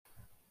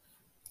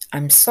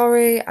I'm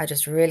sorry, I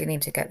just really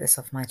need to get this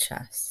off my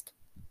chest.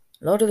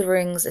 Lord of the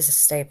Rings is a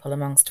staple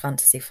amongst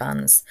fantasy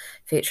fans,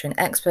 featuring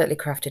expertly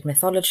crafted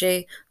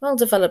mythology,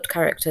 well-developed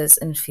characters,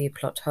 and few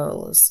plot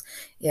holes.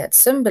 Yet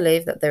some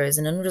believe that there is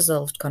an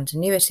unresolved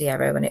continuity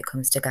error when it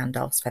comes to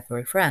Gandalf's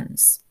feathery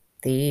friends,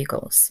 the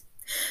Eagles.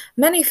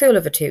 Many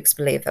Foolavatuks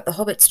believe that the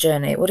Hobbit's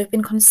journey would have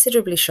been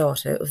considerably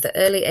shorter with the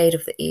early aid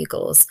of the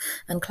Eagles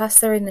and class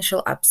their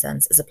initial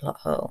absence as a plot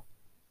hole.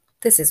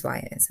 This is why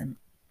it isn't.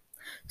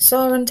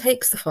 Sauron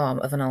takes the form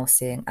of an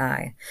all-seeing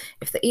eye.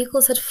 If the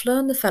Eagles had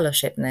flown the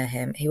Fellowship near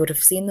him, he would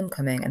have seen them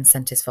coming and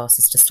sent his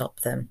forces to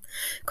stop them.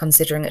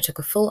 Considering it took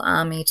a full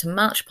army to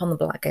march upon the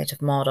Black Gate of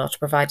Mordor to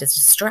provide a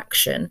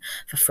distraction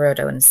for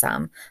Frodo and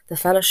Sam, the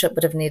Fellowship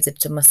would have needed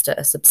to muster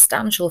a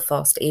substantial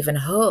force to even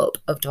hope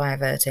of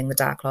diverting the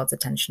Dark Lord's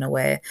attention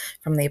away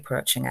from the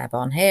approaching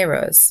airborne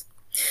heroes.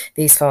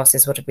 These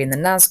forces would have been the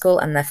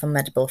Nazgul and their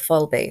formidable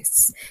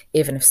Fallbeasts.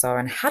 Even if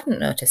Sauron hadn't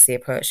noticed the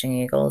approaching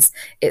eagles,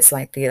 it's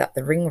likely that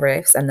the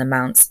Ringwraiths and the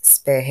Mounts,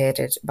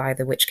 spearheaded by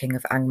the Witch King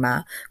of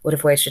Angmar, would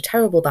have waged a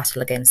terrible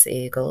battle against the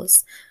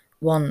eagles,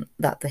 one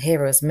that the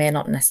heroes may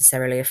not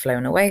necessarily have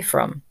flown away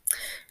from.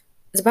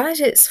 Despite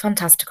its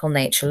fantastical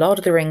nature, Lord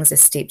of the Rings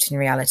is steeped in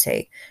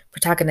reality.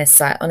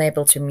 Protagonists are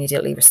unable to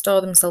immediately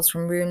restore themselves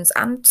from wounds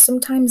and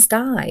sometimes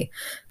die.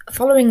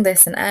 Following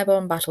this, an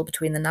airborne battle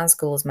between the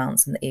Nazgul's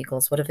Mounts and the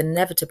Eagles would have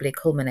inevitably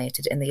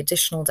culminated in the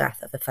additional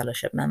death of a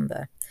Fellowship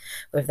member.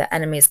 With their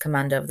enemy's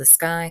command over the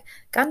sky,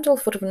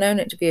 Gandalf would have known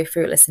it to be a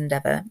fruitless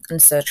endeavour,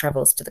 and so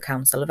travels to the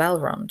Council of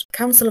Elrond. The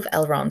Council of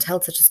Elrond,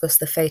 held to discuss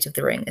the fate of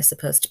the ring, is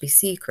supposed to be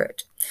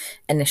secret.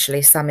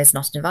 Initially, Sam is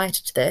not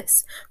invited to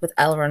this, with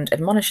Elrond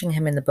admonishing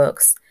him in the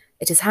books,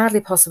 "It is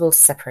hardly possible to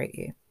separate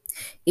you,"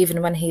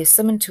 even when he is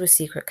summoned to a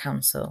secret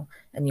council,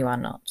 and you are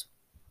not.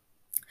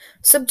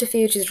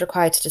 Subterfuge is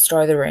required to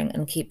destroy the ring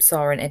and keep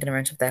Sauron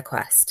ignorant of their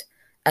quest.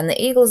 And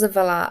the Eagles of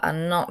Valar are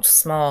not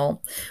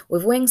small.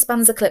 With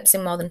wingspans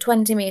eclipsing more than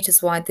 20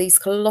 metres wide, these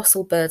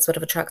colossal birds would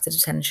have attracted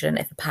attention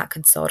if a pack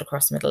had soared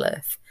across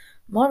Middle-earth.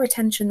 More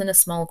attention than a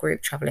small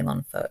group travelling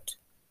on foot.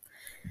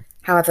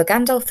 However,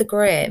 Gandalf the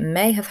Grey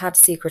may have had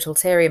secret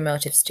ulterior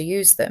motives to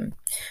use them.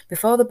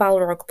 Before the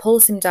Balrog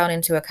pulls him down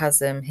into a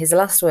chasm, his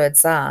last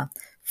words are,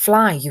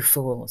 "Fly, you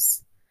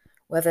fools!"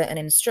 Whether an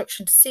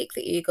instruction to seek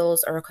the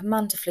eagles or a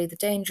command to flee the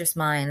dangerous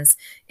mines,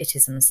 it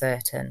is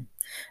uncertain.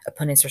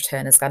 Upon his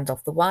return as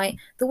Gandalf the White,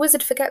 the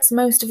wizard forgets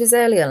most of his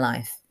earlier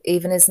life,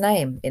 even his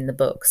name in the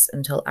books,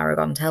 until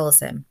Aragorn tells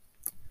him.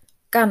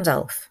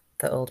 "Gandalf,"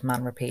 the old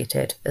man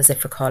repeated, as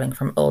if recalling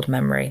from old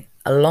memory,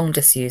 a long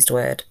disused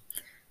word.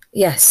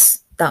 "Yes,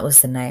 that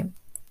was the name.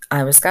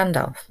 I was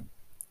Gandalf."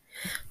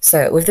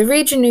 So, with the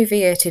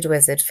regenerated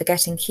wizard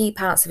forgetting key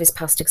parts of his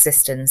past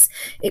existence,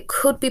 it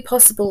could be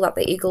possible that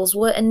the eagles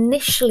were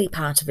initially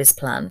part of his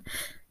plan,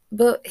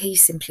 but he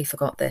simply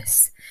forgot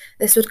this.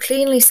 This would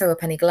cleanly sew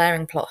up any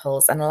glaring plot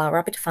holes and allow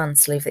rabid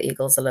fans to leave the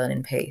eagles alone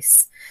in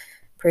peace,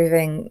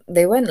 proving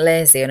they weren't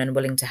lazy and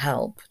unwilling to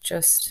help,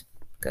 just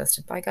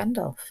ghosted by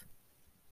Gandalf.